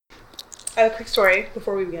I have a quick story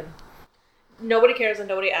before we begin. Nobody cares and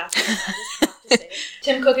nobody asks. I just have to say it.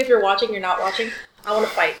 Tim Cook, if you're watching, you're not watching. I want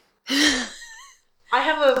to fight. I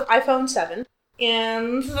have an iPhone 7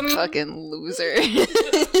 and fucking loser.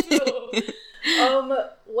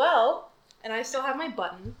 Well, and I still have my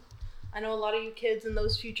button. I know a lot of you kids in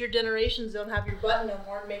those future generations don't have your button no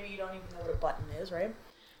more. Maybe you don't even know what a button is, right?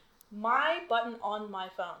 My button on my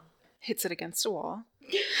phone hits it against a wall.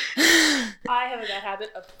 I have a bad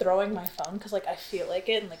habit of throwing my phone because, like, I feel like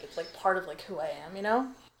it and, like, it's, like, part of, like, who I am, you know?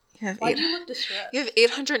 Why do you look distressed? You have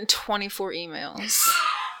 824 emails.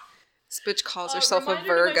 This bitch calls herself a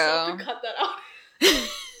Virgo. To cut that out.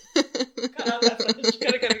 Cut out that footage.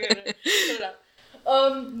 Cut it out.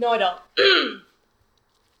 No, I don't.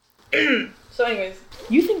 So, anyways,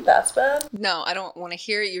 you think that's bad? No, I don't want to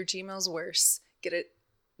hear it. Your Gmail's worse. Get it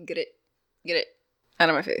out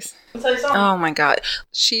of my face. Oh my god.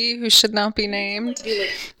 She who should not be named.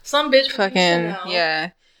 Some bitch fucking,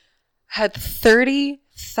 yeah. Had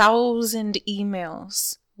 30,000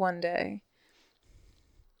 emails one day.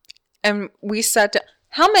 And we sat down.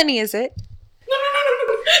 How many is it? No.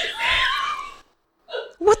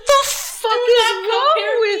 What the fuck is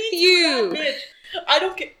wrong with you? I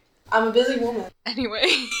don't care. I'm a busy woman. Anyway.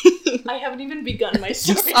 I haven't even begun my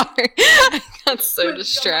story. Sorry. I got so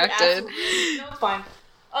distracted. No, it's fine.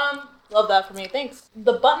 Love that for me. Thanks.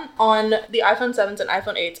 The button on the iPhone 7s and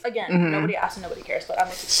iPhone 8s, again, nobody asks and nobody cares, but I'm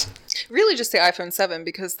like... Really just the iPhone 7,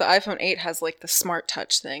 because the iPhone 8 has, like, the smart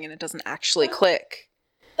touch thing, and it doesn't actually click.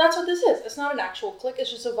 That's what this is. It's not an actual click,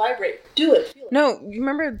 it's just a vibrate. Do it. Feel it. No, you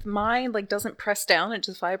remember mine, like, doesn't press down, it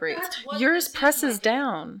just vibrates. Yours presses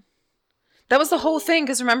down. That was the whole thing,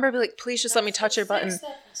 because remember, I'd be like, please just let me touch your button.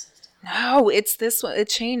 No, it's this one. It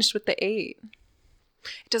changed with the 8.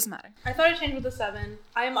 It doesn't matter. I thought it changed with the 7.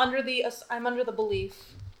 I'm under the belief,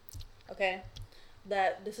 okay,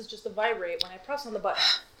 that this is just a vibrate when I press on the button.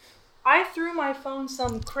 I threw my phone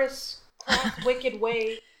some criss-cross wicked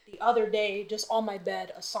way the other day, just on my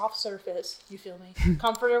bed, a soft surface, you feel me?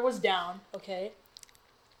 Comforter was down, okay?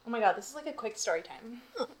 Oh my god, this is like a quick story time.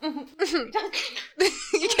 You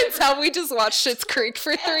can tell we just watched Schitt's Creek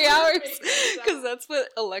for 3 hours, because that's what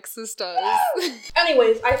Alexis does.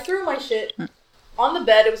 Anyways, I threw my shit on the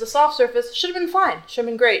bed. It was a soft surface. Should have been fine. Should have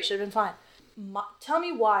been great. Should have been fine. Tell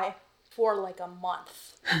me why, for like a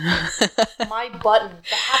month, my button,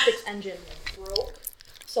 the haptics engine, broke.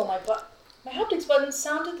 So my haptics button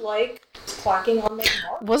sounded like clacking on my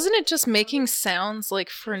mark. Wasn't it just making sounds, like,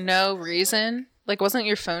 for no reason? Like, wasn't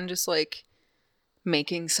your phone just, like,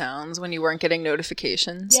 making sounds when you weren't getting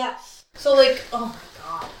notifications? Yes. So, like, oh my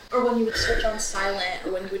god. Or when you would switch on silent,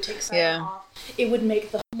 or when you would take silent off, it would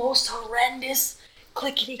make the most horrendous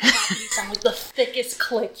clickety-clackety sound, like the thickest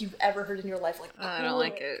click you've ever heard in your life. Like, I don't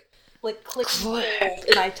like it. Like, click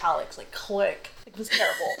in italics. Like, click. It was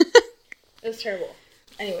terrible. It was terrible.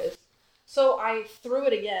 Anyways. So I threw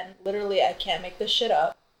it again. Literally, I can't make this shit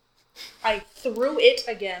up. I threw it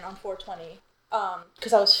again on 420.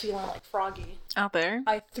 Because I was feeling like froggy. Out there?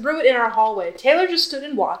 I threw it in our hallway. Taylor just stood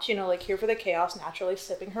and watched, you know, like here for the chaos, naturally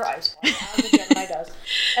sipping her ice water, as a Gemini does.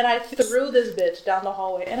 And I threw this bitch down the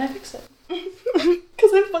hallway, and I fixed it.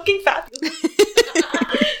 Because I'm fucking fabulous.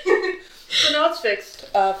 So now it's fixed,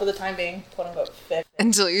 for the time being, quote unquote, fixed.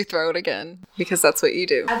 Until you throw it again, because that's what you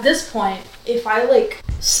do. At this point, if I, like,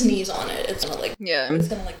 sneeze on it, it's gonna, like,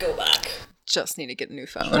 go back. Just need to get a new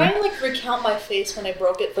phone. Try and, like, recount my face when I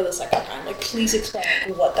broke it for the second time. Like, please explain,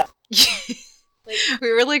 like, what that... Like,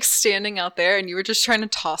 we were, like, standing out there, and you were just trying to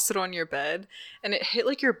toss it on your bed, and it hit,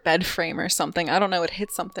 like, your bed frame or something. I don't know, it hit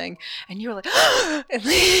something, and you were like, and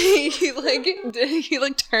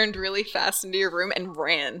you turned really fast into your room and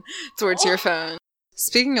ran towards your phone.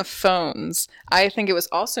 Speaking of phones, I think it was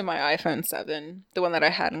also my iPhone 7, the one that I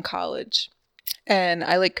had in college, and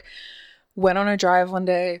I, like, went on a drive one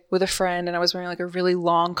day with a friend, and I was wearing, like, a really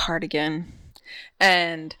long cardigan,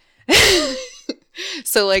 and...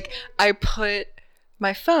 So, like, I put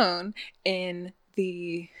my phone in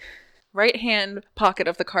the right-hand pocket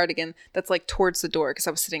of the cardigan that's, like, towards the door, because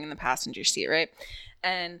I was sitting in the passenger seat, right?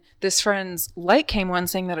 And this friend's light came on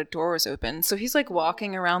saying that a door was open. So he's, like,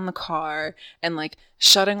 walking around the car and, like,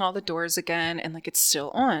 shutting all the doors again, and, like, it's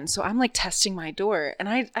still on. So I'm, like, testing my door, and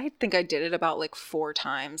I think I did it about, like, 4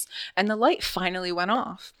 times, and the light finally went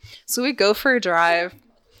off. So we go for a drive.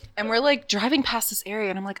 And we're, like, driving past this area,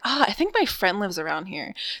 and I'm like, I think my friend lives around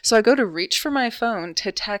here. So I go to reach for my phone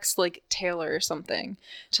to text, like, Taylor or something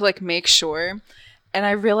to, like, make sure. And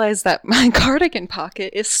I realize that my cardigan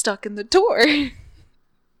pocket is stuck in the door.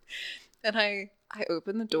 And I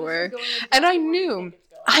opened the door, and I knew,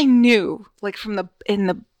 like, in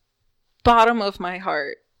the bottom of my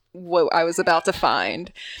heart, what I was about to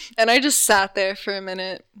find. And I just sat there for a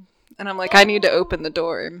minute and I'm like, I need to open the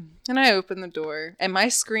door. And I open the door and my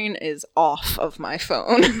screen is off of my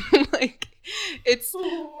phone. Like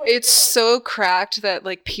it's so cracked that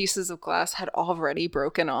like pieces of glass had already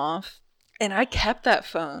broken off. And I kept that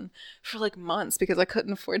phone for like months because I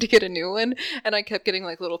couldn't afford to get a new one. And I kept getting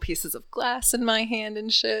like little pieces of glass in my hand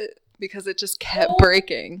and shit because it just kept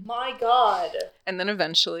breaking. My God. And then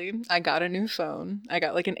eventually I got a new phone. I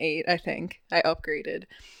got like an 8, I think. I upgraded.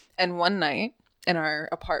 And one night in our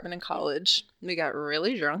apartment in college, we got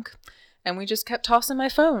really drunk. And we just kept tossing my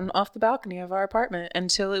phone off the balcony of our apartment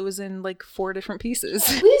until it was in like 4 different pieces.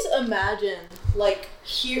 Please imagine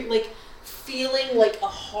feeling like a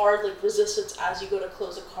hard like resistance as you go to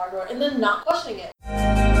close a car door and then not questioning it.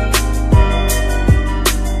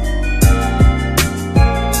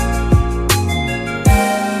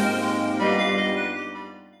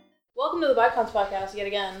 Welcome to the Bicons podcast yet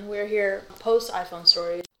again. We're here post iPhone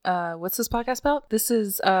stories. What's this podcast about? This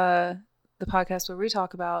is the podcast where we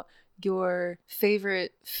talk about your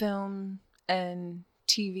favorite film and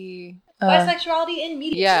TV. Bisexuality in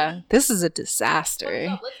media. Yeah, this is a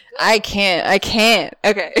disaster. I can't. Okay.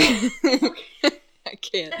 I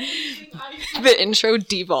can't. The intro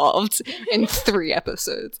devolved in 3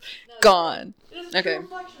 episodes. Gone. Okay.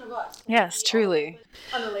 Yes, truly.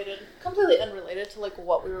 Unrelated. Completely unrelated to like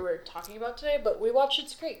what we were talking about today, but we watched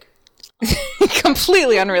Schitt's Creek.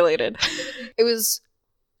 Completely unrelated. It was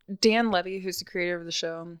Dan Levy, who's the creator of the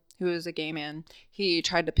show, who is a gay man. He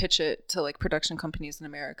tried to pitch it to like production companies in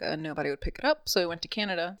America and nobody would pick it up. So he went to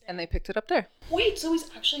Canada and they picked it up there. Wait, so he's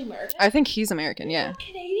actually American? I think he's American, yeah.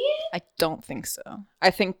 Canadian? I don't think so.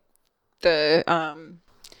 I think the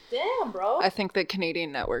Damn, bro. I think the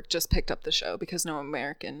Canadian network just picked up the show because no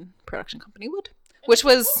American production company would. Which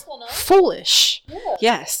was foolish. Yeah.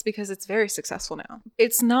 Yes, because it's very successful now.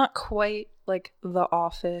 It's not quite like The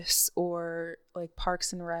Office or like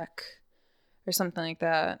Parks and Rec or something like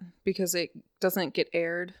that because it doesn't get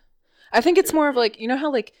aired. I think it's more of like, you know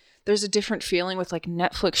how like there's a different feeling with like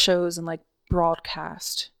Netflix shows and like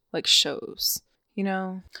broadcast like shows, you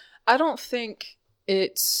know? I don't think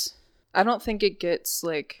it gets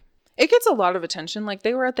like, it gets a lot of attention. Like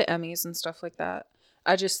they were at the Emmys and stuff like that.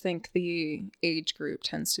 I just think the age group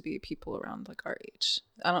tends to be people around like our age.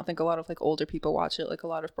 I don't think a lot of like older people watch it like a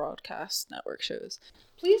lot of broadcast network shows.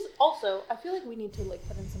 Please also, I feel like we need to like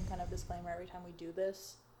put in some kind of disclaimer every time we do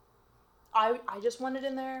this. I just want it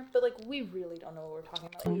in there, but like we really don't know what we're talking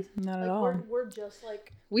about. Not like, at all. We're just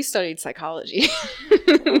like we studied psychology.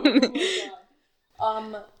 Oh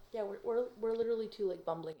my God. Yeah, we're literally 2 like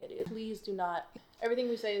bumbling idiots. Please do not. Everything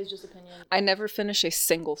we say is just opinion. I never finish a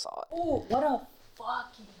single thought. Oh, what a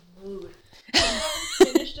fucking mood.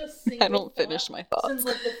 I don't finish my thoughts. Since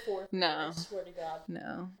like the 4th. No. I swear to God.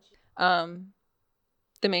 No.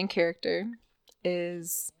 The main character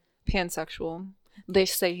is pansexual. They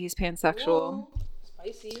say he's pansexual. Whoa.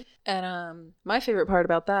 Spicy. And my favorite part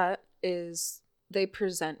about that is they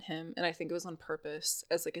present him, and I think it was on purpose,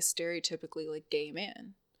 as like a stereotypically like gay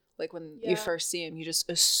man. Like when you first see him, you just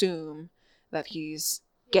assume that he's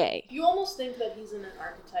gay. You almost think that he's in an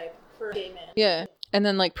archetype for a gay man. Yeah. And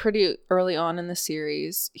then like pretty early on in the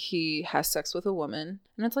series, he has sex with a woman,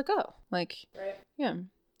 and it's like, oh, like, right. Yeah.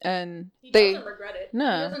 And he doesn't regret it.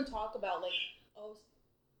 No. He doesn't talk about like, oh.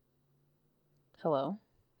 Hello.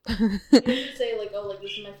 He doesn't say like, oh, like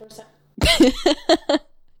this is my first time.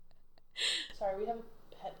 Sorry, we have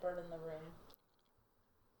a pet bird in the room.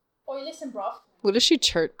 Oh, listen, bruv. What if she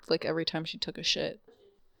chirped like every time she took a shit?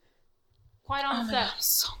 Quiet on set.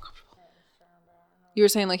 So comfortable. You were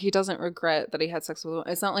saying like he doesn't regret that he had sex with a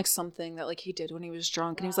woman. It's not like something that like he did when he was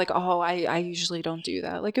drunk and he was like, oh, I usually don't do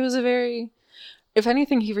that. Like it was a very, if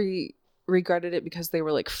anything, he regretted it because they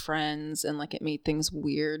were like friends and like it made things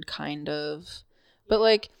weird kind of. But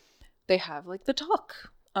like they have like the talk.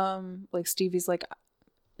 Like Stevie's like,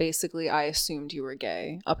 basically I assumed you were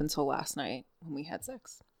gay up until last night when we had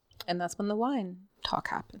sex. And that's when the wine talk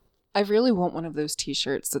happened. I really want one of those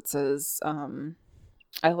t-shirts that says,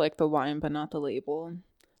 I like the wine but not the label.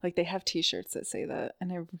 Like they have t-shirts that say that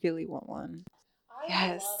and I really want one.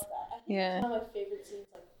 I love that. I think it's one of my favorite scenes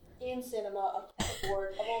like in cinema,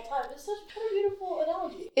 board of all time. It's such a beautiful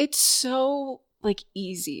analogy. It's so like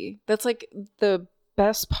easy. That's like the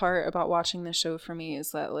best part about watching the show for me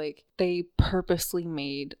is that like they purposely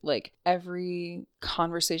made like every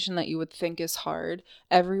conversation that you would think is hard.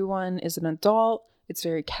 Everyone is an adult. It's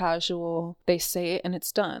very casual. They say it and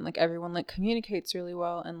it's done. Like everyone like communicates really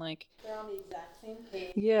well and like they're on the exact same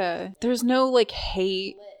page. Yeah. There's no like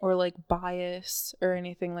hate or like bias or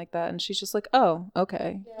anything like that. And she's just like, oh,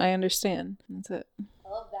 okay. Yeah. I understand. That's it. I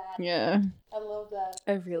love that. that. Yeah. I love that.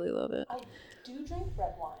 I really love it. I do drink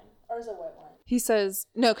red wine. Or is it white wine? He says,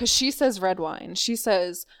 no, because she says red wine. She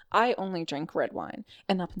says, I only drink red wine.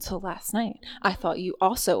 And up until last night, I thought you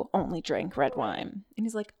also only drank red wine. And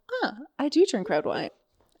he's like, I do drink red wine.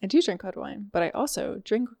 I do drink red wine, but I also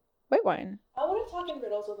drink white wine. I want to talk in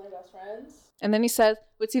riddles with my best friends. And then he says,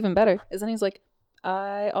 what's even better is then he's like,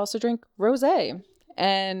 I also drink rosé.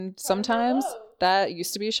 And sometimes that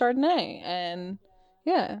used to be Chardonnay. And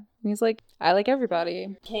yeah, and he's like, I like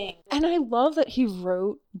everybody. King. And I love that he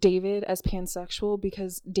wrote David as pansexual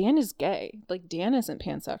because Dan is gay. Like, Dan isn't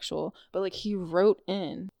pansexual, but like he wrote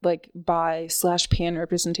in like bi/pan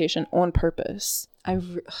representation on purpose. Oh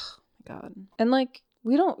my God. And like,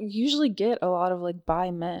 we don't usually get a lot of like bi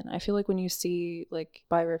men. I feel like when you see like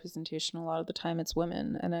bi representation, a lot of the time it's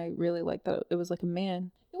women. And I really like that it was like a man.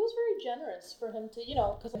 It was very generous for him to,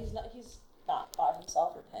 because he's not by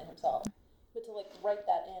himself or pan himself. But to like write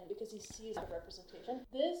that in because he sees the representation.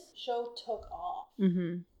 This show took off.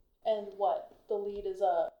 Mm-hmm. And the lead is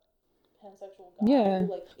a pansexual guy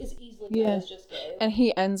who like is easily as just gay. And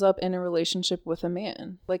he ends up in a relationship with a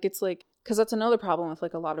man. Like, it's like, because that's another problem with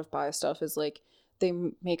like a lot of bi stuff is like they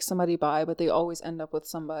make somebody bi, but they always end up with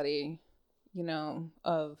somebody,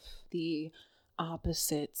 of the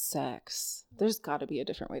opposite sex. There's got to be a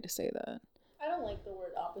different way to say that. I don't like the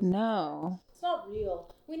word opposite. No. It's not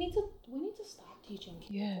real. We need to stop teaching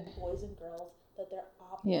boys and girls that they're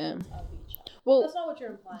opposites of each other. Well, that's not what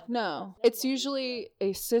you're implying. No. It's usually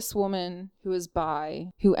a cis woman who is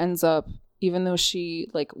bi who ends up, even though she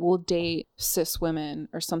like will date cis women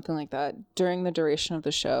or something like that during the duration of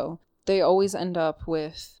the show, they always end up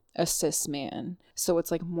with a cis man. So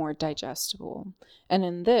it's like more digestible. And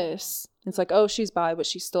in this, it's like, oh, she's bi, but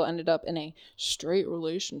she still ended up in a straight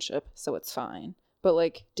relationship, so it's fine. But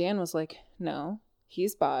like Dan was like, no,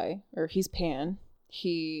 he's bi or he's pan.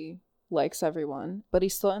 He likes everyone, but he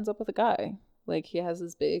still ends up with a guy. Like, he has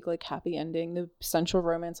this big like happy ending. The central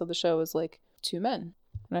romance of the show is like two men.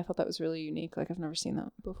 And I thought that was really unique. Like, I've never seen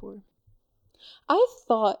that before. I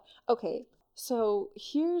thought, okay, so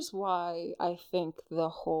here's why I think the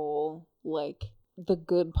whole like the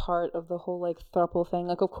good part of the whole like throuple thing,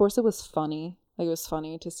 like, of course it was funny. Like, it was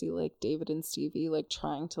funny to see like David and Stevie like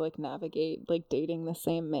trying to like navigate like dating the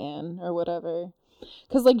same man or whatever.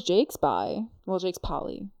 Because like Jake's bi. Well, Jake's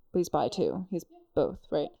poly, but he's bi too. He's both,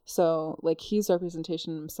 right? So like he's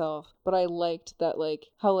representation himself. But I liked that like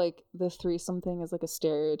how like the threesome thing is like a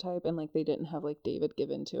stereotype, and like they didn't have like David give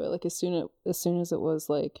into it. Like as soon as it was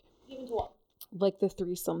like Give into what? Like the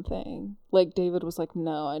threesome thing, like David was like,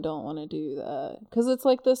 no, I don't want to do that, because it's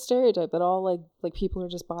like the stereotype that all like people are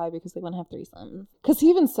just bi because they want to have threesomes. Because he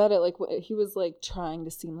even said it like he was like trying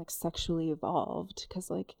to seem like sexually evolved, because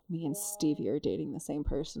like me and Stevie are dating the same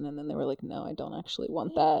person, and then they were like, no, I don't actually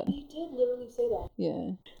want that. He did literally say that.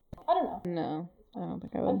 Yeah. I don't know. No, I don't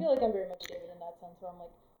think I would. I feel like I'm very much David in that sense, where I'm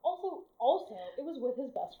like, also, it was with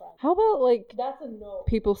his best friend. How about like that's a no.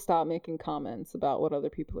 People stop making comments about what other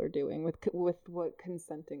people are doing with what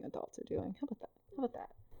consenting adults are doing? How about that?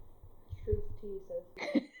 Truth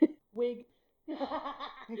teases. Wig.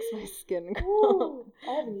 Makes my skin crawl.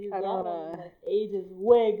 I haven't used that one in like ages.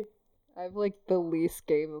 Wig. I have like the least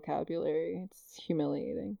gay vocabulary. It's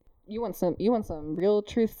humiliating. You want some real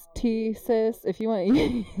truth tea, sis? If you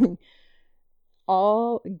want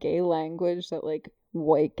all gay language that like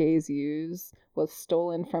white gays use was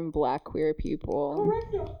stolen from black queer people.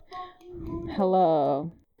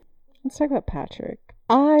 Hello. Let's talk about Patrick.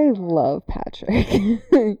 I love Patrick.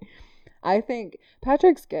 I think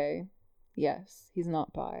Patrick's gay. Yes, he's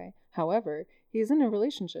not bi. However, he's in a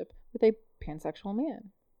relationship with a pansexual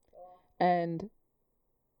man. And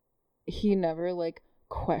he never like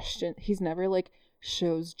he's never like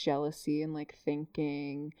shows jealousy and like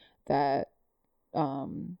thinking that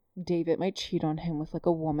David might cheat on him with like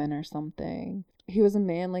a woman or something. He was a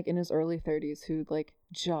man like in his early 30s who like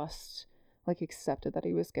just like accepted that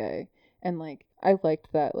he was gay, and like I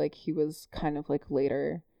liked that like he was kind of like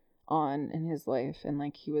later on in his life, and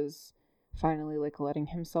like he was finally like letting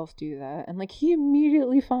himself do that, and like he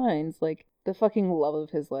immediately finds like the fucking love of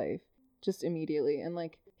his life just immediately, and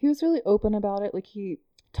like he was really open about it. Like he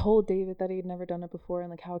told David that he'd never done it before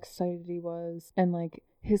and like how excited he was, and like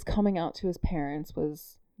his coming out to his parents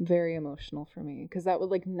was very emotional for me, because that would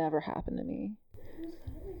like never happen to me. He was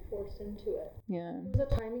kind of like forced into it. Yeah. It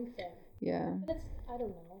was a timing thing. Yeah. And I don't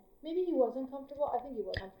know. Maybe he wasn't comfortable. I think he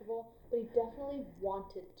was comfortable, but he definitely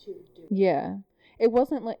wanted to do it. Yeah. It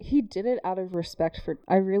wasn't like he did it out of respect for.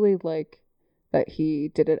 I really like that he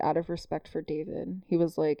did it out of respect for David. He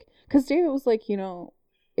was like, because David was like,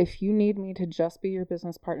 if you need me to just be your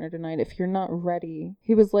business partner tonight, if you're not ready,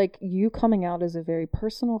 he was like, you coming out is a very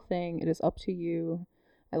personal thing. It is up to you.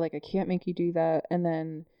 I can't make you do that. And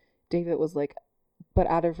then David was like, but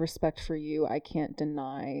out of respect for you, I can't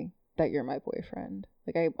deny that you're my boyfriend.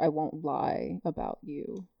 Like, I won't lie about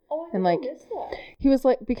you. Oh, I and like missed that. he was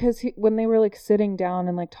like, because when they were like sitting down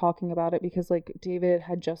and like talking about it, because like David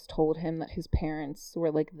had just told him that his parents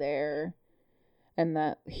were like there, and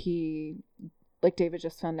that David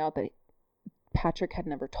just found out that Patrick had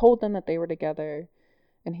never told them that they were together,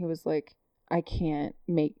 and he was like,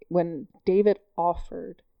 when David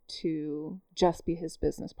offered to just be his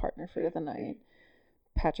business partner for the night,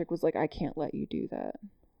 Patrick was like, I can't let you do that.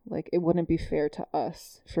 Like, it wouldn't be fair to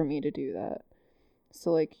us for me to do that.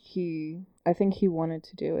 So, like, I think he wanted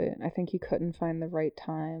to do it. I think he couldn't find the right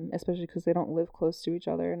time, especially because they don't live close to each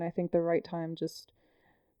other. And I think the right time just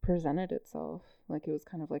presented itself. Like, it was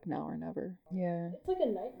kind of like now or never. Yeah. It's like a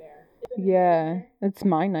nightmare. It's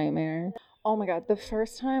my nightmare. Oh my God. The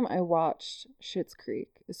first time I watched Schitt's Creek,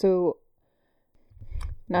 so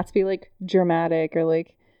not to be like dramatic or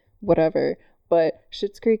like whatever, but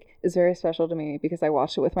Schitt's Creek is very special to me because I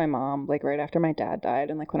watched it with my mom, like right after my dad died.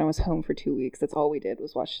 And like when I was home for 2 weeks, that's all we did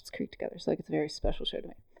was watch Schitt's Creek together. So like it's a very special show to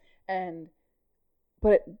me.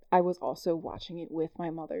 But I was also watching it with my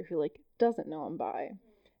mother, who like doesn't know I'm bi.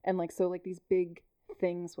 And like, so like these big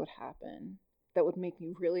things would happen that would make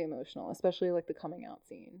me really emotional, especially like the coming out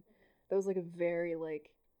scene. That was like a very like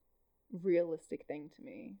realistic thing to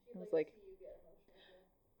me. It was like,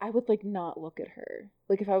 I would like not look at her.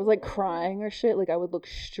 Like if I was like crying or shit, like I would look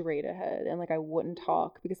straight ahead and like I wouldn't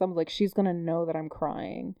talk because I'm like, she's gonna know that I'm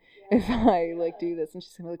crying if I like do this, and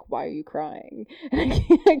she's gonna be like, why are you crying? And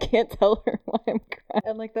I can't tell her why I'm crying.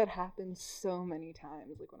 And like that happened so many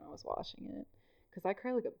times, like when I was watching it, because I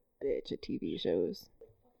cry like a bitch at TV shows.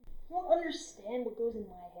 You don't understand what goes in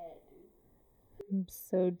my head, dude. I'm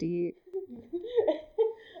so deep.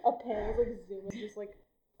 A pen is like zooming, just like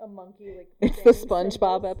a monkey, like it's the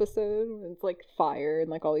SpongeBob episode. It's like fire and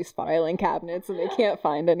like all these filing cabinets, and they can't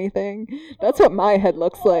find anything. That's what my head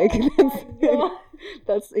looks like.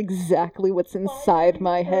 That's exactly what's inside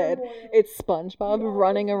my head. It's SpongeBob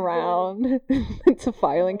running around to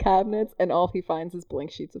filing cabinets, and all he finds is blank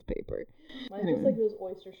sheets of paper. Mine's just like those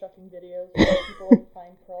oyster shucking videos where people like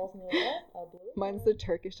find pearls and they're like, oh, blue. Mine's the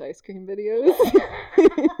Turkish ice cream videos.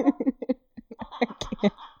 I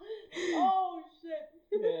can't. Oh shit.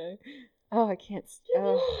 Yeah. Oh, I can't. Can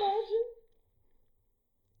you imagine?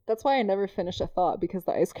 That's why I never finish a thought, because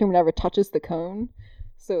the ice cream never touches the cone.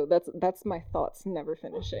 So that's my thoughts never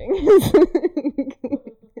finishing.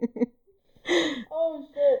 Oh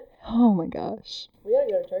shit. Oh my gosh. We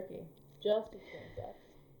gotta go to Turkey. Just to change that.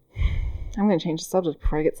 I'm gonna change the subject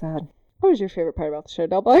before I get sad. What was your favorite part about the show,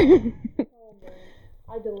 Delboy? Oh man.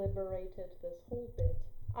 I deliberated this whole bit.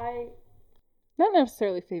 Not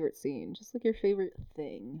necessarily favorite scene, just like your favorite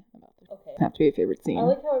thing about the show. Okay. Have to be a favorite scene. I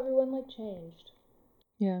like how everyone like changed.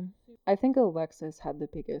 Yeah. I think Alexis had the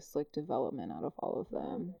biggest like development out of all of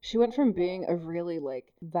them. She went from being a really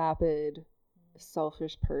like vapid,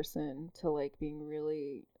 selfish person to like being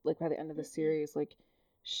really like, by the end of the series, like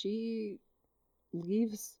she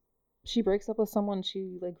breaks up with someone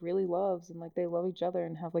she like really loves, and like they love each other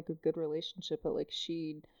and have like a good relationship, but like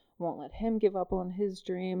she won't let him give up on his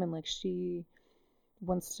dream, and like she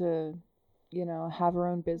wants to, you know, have her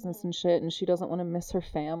own business and shit, and she doesn't want to miss her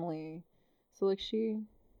family. So like I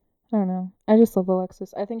don't know. I just love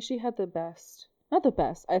Alexis. I think she had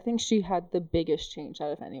I think she had the biggest change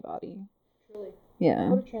out of anybody. Really? Yeah.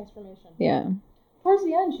 What a transformation. Yeah. Towards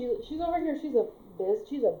the end, she's over here. She's a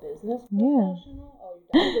business professional. Yeah. Oh,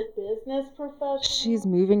 you're done with business professional. She's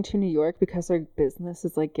moving to New York because her business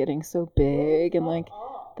is like getting so big, and like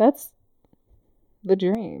that's the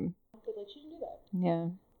dream. But like she didn't do that. Yeah.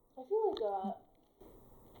 I feel like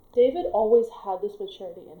David always had this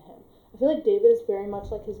maturity in him. I feel like David is very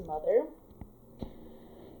much like his mother.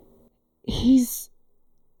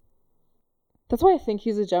 That's why I think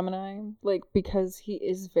he's a Gemini, like, because he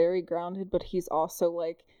is very grounded, but he's also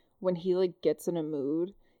like, when he like gets in a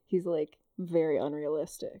mood, he's like very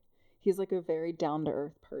unrealistic. He's like a very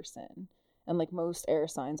down-to-earth person, and like most air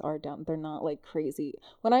signs are they're not like crazy.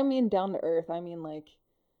 When I mean down-to-earth, I mean like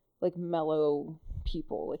mellow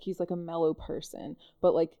people. Like he's like a mellow person,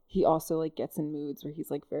 but like he also like gets in moods where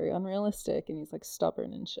he's like very unrealistic and he's like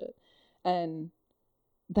stubborn and shit. And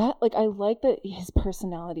that, like, I like that his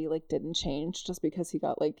personality like didn't change just because he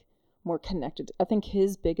got like more connected. I think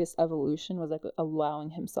his biggest evolution was like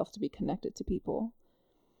allowing himself to be connected to people,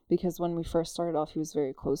 because when we first started off, he was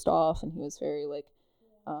very closed off and he was very like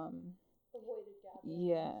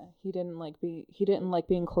Yeah, he didn't like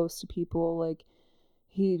being close to people. Like,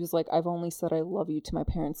 he was like, I've only said I love you to my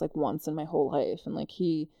parents like once in my whole life. And like,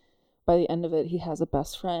 by the end of it, he has a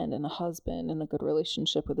best friend and a husband and a good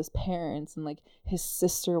relationship with his parents, and like his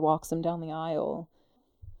sister walks him down the aisle.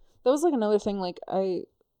 That was like another thing like that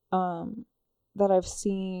I've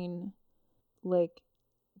seen like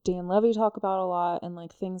Dan Levy talk about a lot, and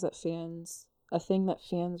like a thing that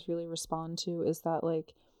fans really respond to is that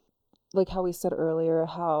like how we said earlier,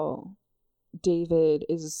 how David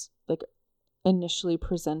is like initially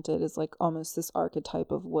presented as like almost this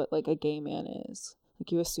archetype of what like a gay man is.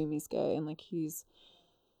 Like, you assume he's gay, and like he's,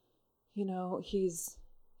 you know,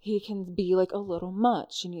 he can be like a little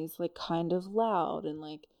much, and he's like kind of loud, and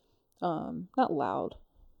like not loud,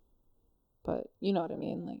 but you know what I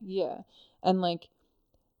mean, like, yeah. And like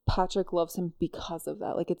Patrick loves him because of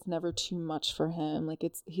that. Like, it's never too much for him. Like,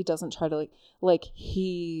 he doesn't try to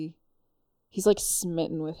he's like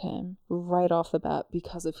smitten with him right off the bat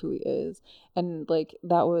because of who he is. And like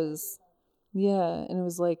that was, yeah. And it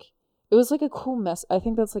was like a cool mess. I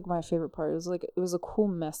think that's like my favorite part. It was a cool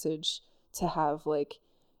message to have, like,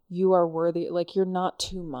 you are worthy, like, you're not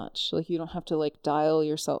too much. Like, you don't have to like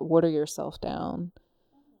water yourself down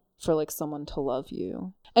for like someone to love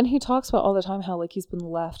you. And he talks about all the time how like he's been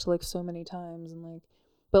left like so many times, and like,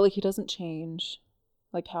 but like he doesn't change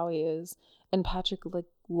like how he is. And Patrick like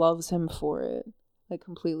loves him for it, like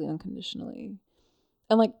completely unconditionally.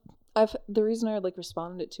 And like the reason I like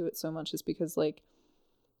responded to it so much is because like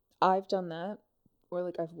I've done that, where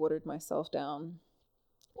like I've watered myself down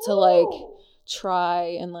to like try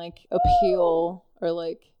and like appeal, or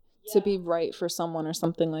like to be right for someone or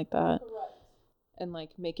something like that. And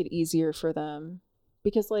like make it easier for them,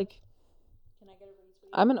 because like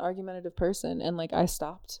I'm an argumentative person, and like I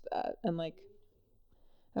stopped that, and like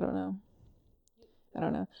I don't know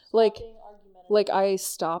like I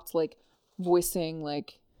stopped like voicing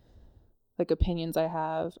like opinions I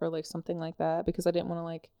have, or like something like that, because I didn't want to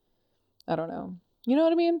like, I don't know, you know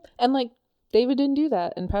what I mean? And like David didn't do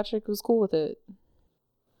that, and Patrick was cool with it.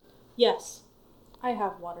 Yes, I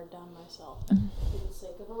have watered down myself for the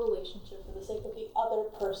sake of a relationship, for the sake of the other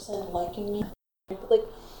person liking me. Like,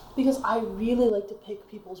 because I really like to pick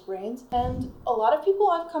people's brains, and a lot of people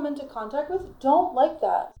I've come into contact with don't like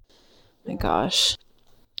that. My gosh.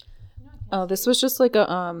 Oh, this was just like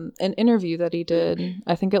an interview that he did,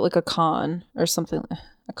 I think at like a con or something,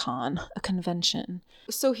 a convention.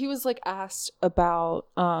 So he was like asked about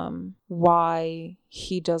why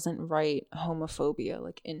he doesn't write homophobia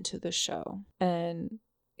like into the show, and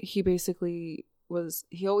he basically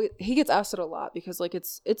he gets asked it a lot, because like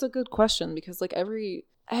it's a good question, because like every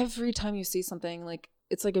time you see something like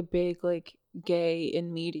it's like a big like gay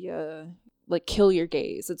in media, like kill your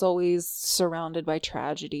gays, it's always surrounded by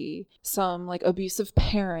tragedy, some like abusive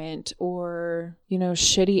parent, or you know,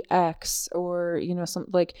 shitty ex, or you know, some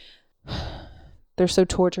like they're so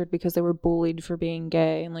tortured because they were bullied for being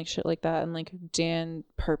gay and like shit like that. And like Dan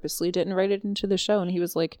purposely didn't write it into the show, and he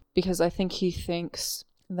was like, because I think he thinks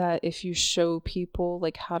that if you show people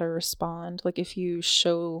like how to respond, like if you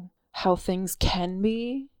show how things can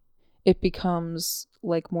be, it becomes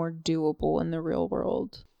like more doable in the real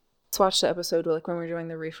world. Let's watch the episode like when we're doing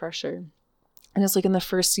the refresher, and it's like in the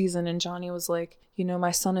first season, and Johnny was like, you know,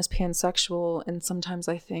 my son is pansexual, and sometimes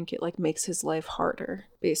I think it like makes his life harder,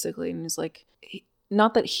 basically. And he's like,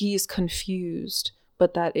 not that he's confused,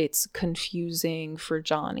 but that it's confusing for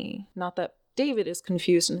Johnny. Not that David is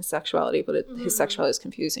confused in his sexuality, but his sexuality is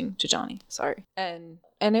confusing to Johnny. Sorry. And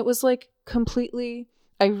it was like completely,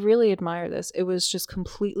 I really admire this. It was just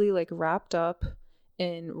completely like wrapped up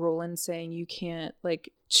in Roland saying you can't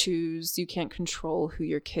like choose, you can't control who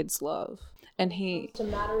your kids love. And to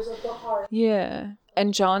matters of the heart. Yeah.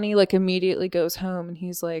 And Johnny like immediately goes home, and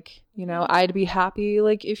he's like, you know, I'd be happy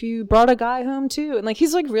like if you brought a guy home too. And like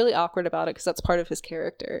he's like really awkward about it, because that's part of his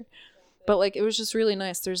character. But like it was just really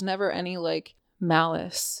nice. There's never any like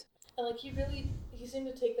malice. And like he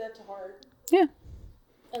seemed to take that to heart. Yeah.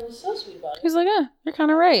 And was so sweet about it. He's like, you're kind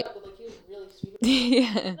of right. But like he was really sweet about it.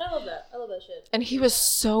 Yeah. And I love that. I love that shit. And he was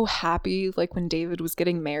so happy like when David was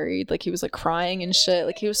getting married. Like he was like crying and shit.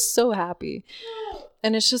 Like he was so happy.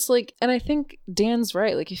 And it's just like, and I think Dan's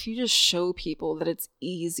right. Like if you just show people that it's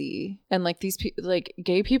easy, and like these people, like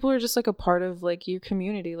gay people are just like a part of like your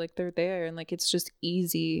community, like they're there, and like it's just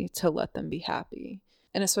easy to let them be happy.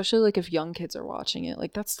 And especially like if young kids are watching it,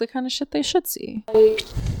 like that's the kind of shit they should see. I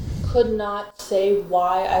could not say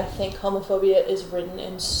why I think homophobia is written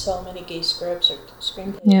in so many gay scripts or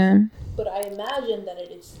screenplays. Yeah. But I imagine that it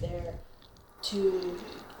is there to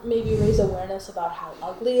maybe raise awareness about how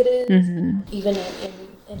ugly it is, even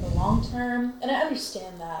in the long term. And I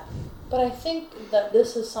understand that. But I think that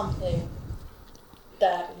this is something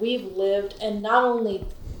that we've lived, and not only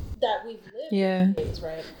that we've lived in gays,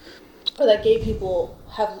 right? Or that gay people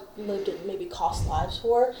have lived and maybe cost lives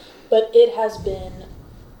for, but it has been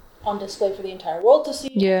on display for the entire world to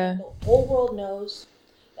see. Yeah. The whole world knows.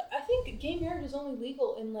 I think gay marriage is only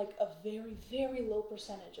legal in like a very, very low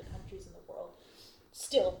percentage of countries in the world.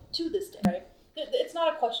 Still, to this day, right? It's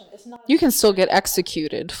not a question. It's not. You can still get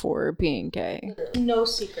executed for being gay. No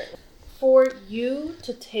secret. For you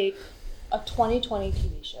to take a 2020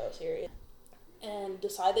 TV show series and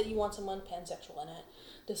decide that you want someone pansexual in it,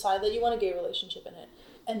 decide that you want a gay relationship in it,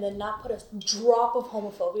 and then not put a drop of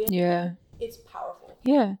homophobia in it, it's powerful.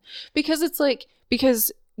 Yeah. Because it's like,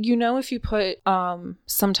 because you know, if you put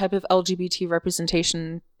some type of LGBT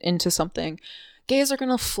representation into something, gays are going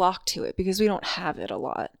to flock to it because we don't have it a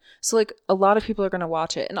lot. So like a lot of people are going to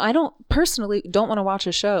watch it. And I personally don't want to watch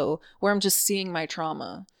a show where I'm just seeing my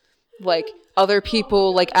trauma. Like other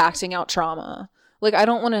people like acting out trauma. Like I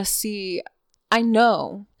don't want to see, I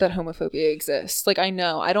know that homophobia exists. Like I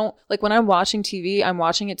know, I don't, like when I'm watching TV, I'm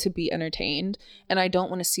watching it to be entertained, and I don't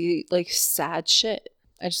want to see like sad shit.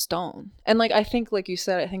 I just don't. And like I think, like you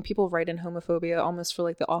said, I think people write in homophobia almost for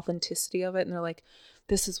like the authenticity of it, and they're like,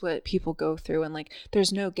 this is what people go through, and like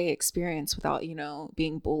there's no gay experience without, you know,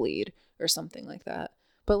 being bullied or something like that.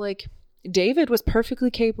 But like David was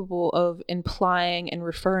perfectly capable of implying and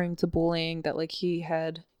referring to bullying that like he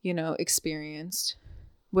had, you know, experienced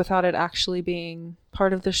without it actually being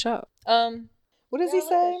part of the show. What does he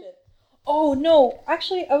say? Oh no,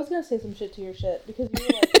 actually I was gonna say some shit to your shit because you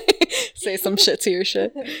were like say some shit to your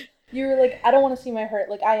shit. You were like, I don't want to see my hurt.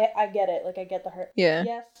 Like I get it. Like I get the hurt.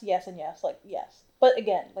 Yeah. Yes, and yes. Like yes. But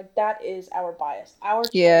again, like that is our bias. Our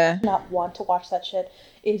choice to not want to watch that shit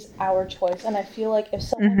is our choice. And I feel like if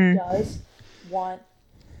someone does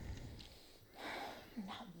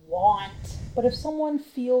but if someone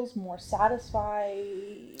feels more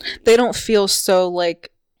satisfied, they don't feel so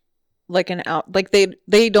like an out, like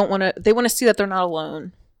they don't want to, they want to see that they're not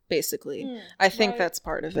alone, basically. I think that's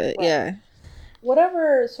part of it. Right. Yeah.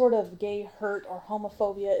 Whatever sort of gay hurt or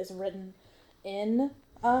homophobia is written in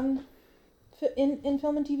film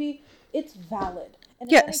and TV, it's valid.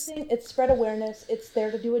 And if anything, it's spread awareness. It's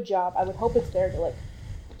there to do a job. I would hope it's there to like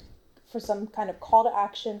for some kind of call to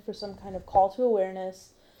action, for some kind of call to awareness.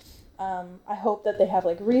 I hope that they have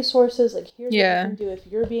like resources, like here's what you can do if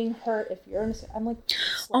you're being hurt, if you're in I'm like,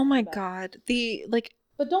 oh my god, the like.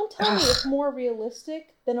 But don't tell me it's more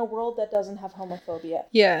realistic than a world that doesn't have homophobia.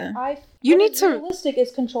 Yeah. Realistic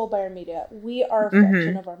is controlled by our media. We are a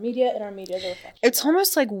reflection of our media, and our media is a reflection. It's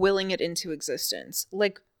almost like willing it into existence,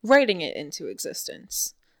 like writing it into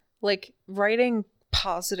existence, like writing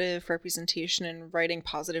positive representation and writing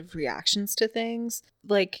positive reactions to things.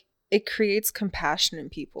 Like it creates compassion in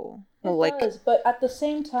people. It does, but at the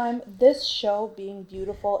same time, this show being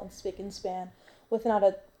beautiful and spick and span with not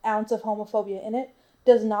an ounce of homophobia in it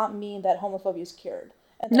does not mean that homophobia is cured.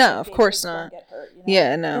 And no, of course not. Get hurt, you know?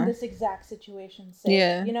 Yeah, no. In this exact situation,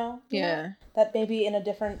 say, you know? That maybe in a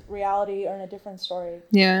different reality or in a different story,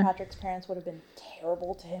 Patrick's parents would have been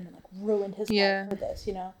terrible to him and like ruined his life for this,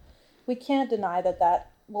 you know? We can't deny that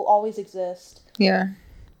will always exist. Yeah.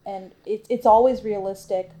 And it's always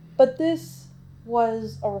realistic. But this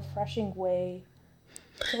was a refreshing way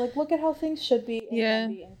to like look at how things should be.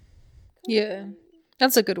 Yeah.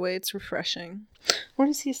 That's a good way. It's refreshing. What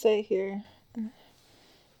does he say here?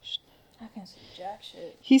 I can't see jack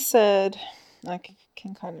shit. He said, I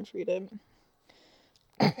can kind of read it.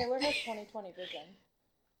 Taylor has 20/20 vision.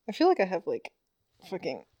 I feel like I have like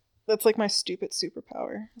fucking, that's like my stupid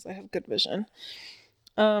superpower, is I have good vision.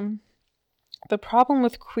 The problem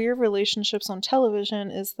with queer relationships on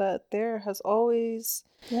television is that there has always...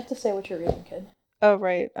 You have to say what you're reading, kid. Oh,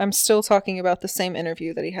 right. I'm still talking about the same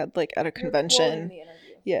interview that he had like at a convention. You're quoting the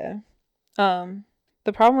interview. Yeah.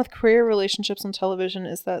 The problem with queer relationships on television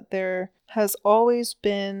is that there has always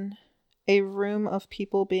been a room of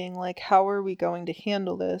people being like, how are we going to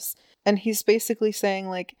handle this? And he's basically saying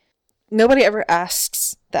like, nobody ever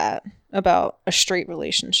asks that about a straight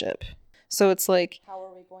relationship. So it's like, how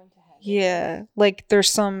are we going to handle it? Like there's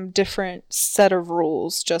some different set of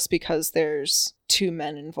rules just because there's two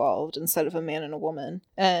men involved instead of a man and a woman.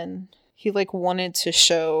 And he like wanted to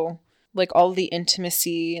show like all the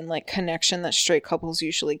intimacy and like connection that straight couples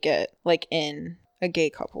usually get like in a gay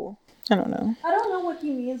couple. I don't know what he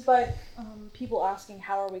means by people asking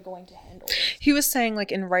how are we going to handle it. He was saying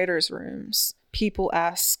like in writers' rooms people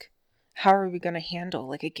ask how are we going to handle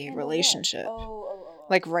like a gay relationship.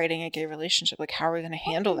 like writing a gay relationship. Like, how are we going to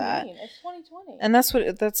handle that? It's 2020. And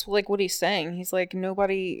that's like what he's saying. He's like,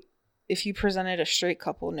 nobody, if you presented a straight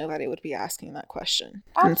couple, nobody would be asking that question.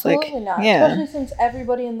 Absolutely not. Yeah. Especially since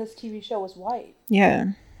everybody in this TV show was white.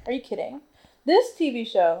 Yeah. Are you kidding? This TV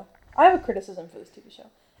show, I have a criticism for this TV show.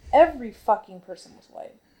 Every fucking person was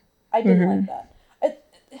white. I didn't like that.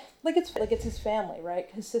 It's his family, right?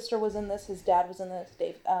 His sister was in this. His dad was in this.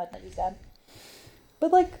 His dad.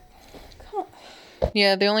 But like, come on.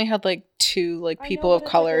 Yeah, they only had like two like people of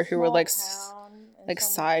color who were like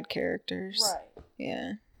side characters. Right.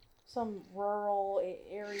 Yeah. Some rural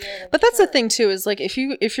area. But that's the thing too, is like if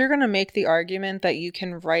you're gonna make the argument that you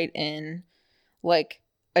can write in like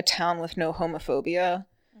a town with no homophobia,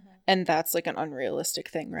 and that's like an unrealistic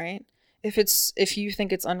thing, right? If you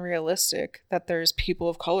think it's unrealistic that there's people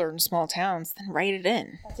of color in small towns, then write it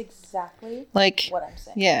in. That's exactly like what I'm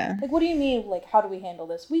saying. Yeah. Like, what do you mean? Like, how do we handle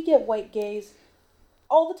this? We get white gays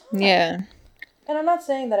all the time. Yeah. And I'm not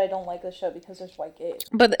saying that I don't like the show because there's white gays.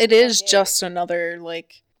 But it is just another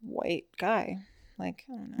like white guy. Like,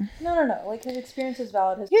 I don't know. No. Like, his experience is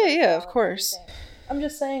valid. Yeah, of course. I'm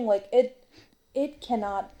just saying, like, it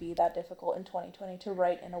cannot be that difficult in 2020 to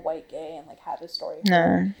write in a white gay and like have his story.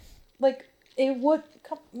 No. Like, it would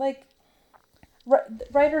come, like,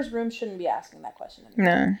 writer's room shouldn't be asking that question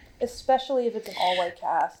anymore. No. Especially if it's an all-white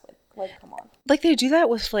cast. Like, come on. Like, they do that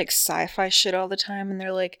with, like, sci-fi shit all the time, and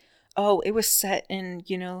they're like, oh, it was set in,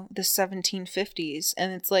 you know, the 1750s,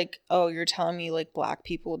 and it's like, oh, you're telling me, like, black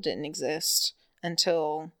people didn't exist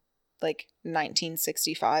until, like,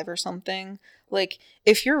 1965 or something? Like,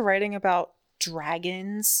 if you're writing about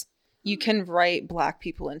dragons, you can write black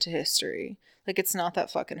people into history. Like, it's not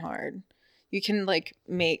that fucking hard. You can, like,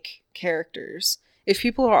 make characters. If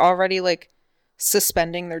people are already, like,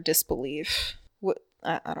 suspending their disbelief,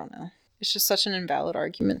 I don't know. It's just such an invalid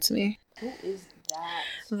argument to me. Who is that?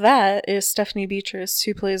 That is Stephanie Beatrice,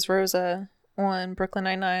 who plays Rosa on Brooklyn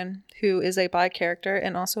Nine-Nine, who is a bi character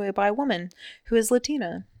and also a bi woman who is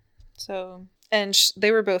Latina. So, and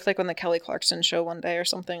they were both, like, on the Kelly Clarkson show one day or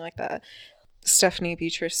something like that. Stephanie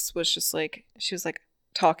Beatrice was just, like, she was, like,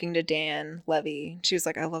 talking to Dan Levy. She was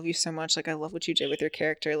like, I love you so much. Like, I love what you did with your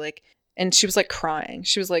character. Like, and she was like crying.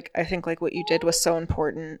 She was like, I think like what you did was so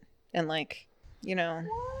important. And like, you know.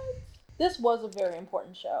 What? This was a very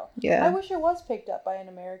important show. Yeah. I wish it was picked up by an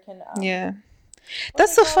American. Yeah.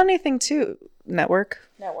 That's the funny thing too. Network.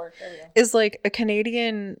 There we go. Is like a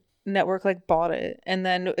Canadian network like bought it. And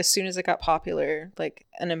then as soon as it got popular, like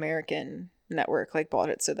an American network like bought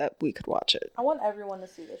it so that we could watch it. I want everyone to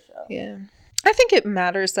see this show. Yeah. I think it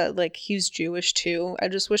matters that, like, he's Jewish, too. I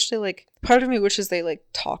just wish they, like, part of me wishes they, like,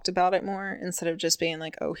 talked about it more instead of just being,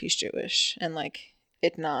 like, oh, he's Jewish. And, like,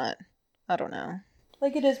 it not, I don't know.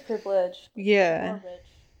 Like, it is privilege. Yeah. They're rich.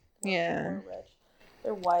 Yeah. They're rich.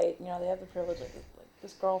 They're white. You know, they have the privilege. Like,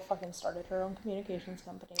 this girl fucking started her own communications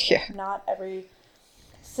company. Yeah. Like, not every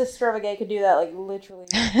sister of a gay could do that, like, literally.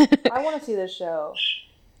 I want to see this show.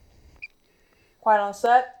 Quiet on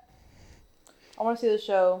set. I want to see this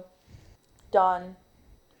show done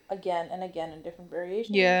again and again in different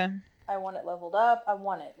variations. Yeah. I want it leveled up. I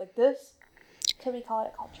want it like this. Could we call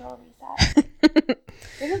it a cultural reset?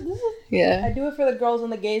 this is yeah. I do it for the girls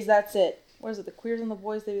and the gays. That's it. What is it? The queers and the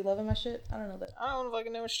boys. They be loving my shit. I don't know that. I don't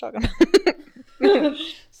fucking know what you're talking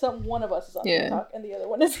about. One of us is on TikTok and the other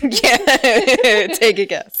one is. Yeah. Take a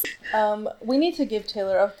guess. We need to give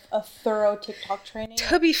Taylor a thorough TikTok training.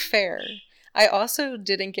 To be fair, I also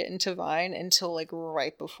didn't get into Vine until, like,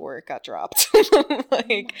 right before it got dropped.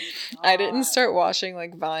 Like, I didn't start watching,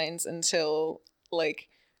 like, Vines until, like,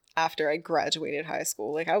 after I graduated high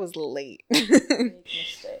school. Like, I was late. Big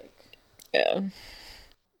mistake. Yeah.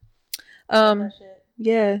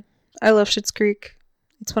 Yeah. I love Schitt's Creek.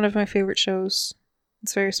 It's one of my favorite shows.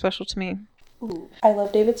 It's very special to me. Ooh. I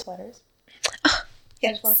love David Sweaters. Yes.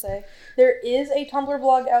 I just want to say, there is a Tumblr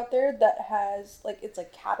blog out there that has, like, it's,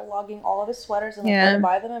 like, cataloging all of his sweaters and, like, where to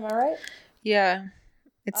buy them. Am I right? Yeah.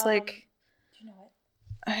 It's, like... Do you know it?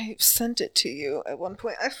 I sent it to you at one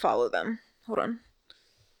point. I follow them. Hold on.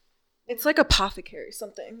 It's, like, apothecary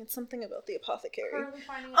something. It's something about the apothecary.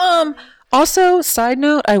 Also, side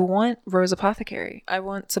note, I want Rose Apothecary. I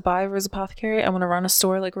want to buy Rose Apothecary. I want to run a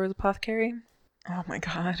store like Rose Apothecary. Oh, my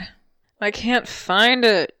God. I can't find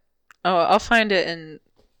it. Oh, I'll find it and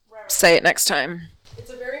say it next time. It's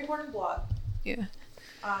a very important blog. Yeah.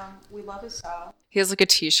 We love his style. He has like a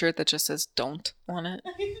t-shirt that just says "don't" on it.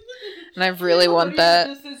 And I really want that.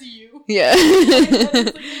 Just says you. Yeah.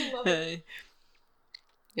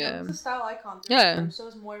 Yeah. It's a style icon. Yeah. So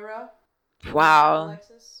is Moira. Wow.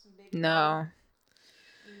 Alexis, no.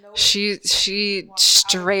 She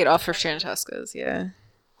straight off of Francesca's, yeah.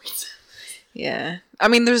 Yeah. I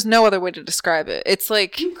mean, there's no other way to describe it. It's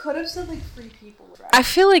like... You could have said, like, free people. Right? I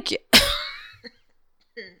feel like...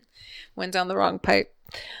 went down the wrong pipe.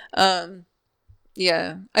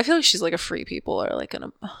 Yeah. I feel like she's like a free people or like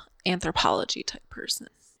an anthropology type person.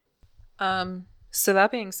 So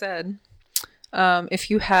that being said, if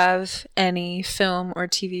you have any film or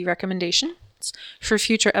TV recommendations for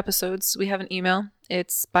future episodes, we have an email.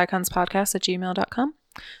 It's byconspodcast@gmail.com.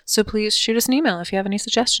 So please shoot us an email if you have any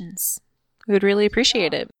suggestions. We would really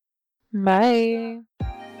appreciate it. Bye.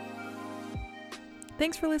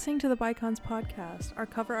 Thanks for listening to the Bycons podcast. Our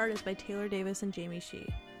cover art is by Taylor Davis and Jamie Shee.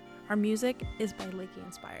 Our music is by Lakey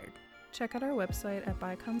Inspired. Check out our website at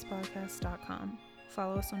byconspodcast.com.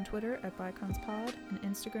 Follow us on Twitter at byconspod and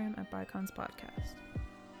Instagram at byconspodcast.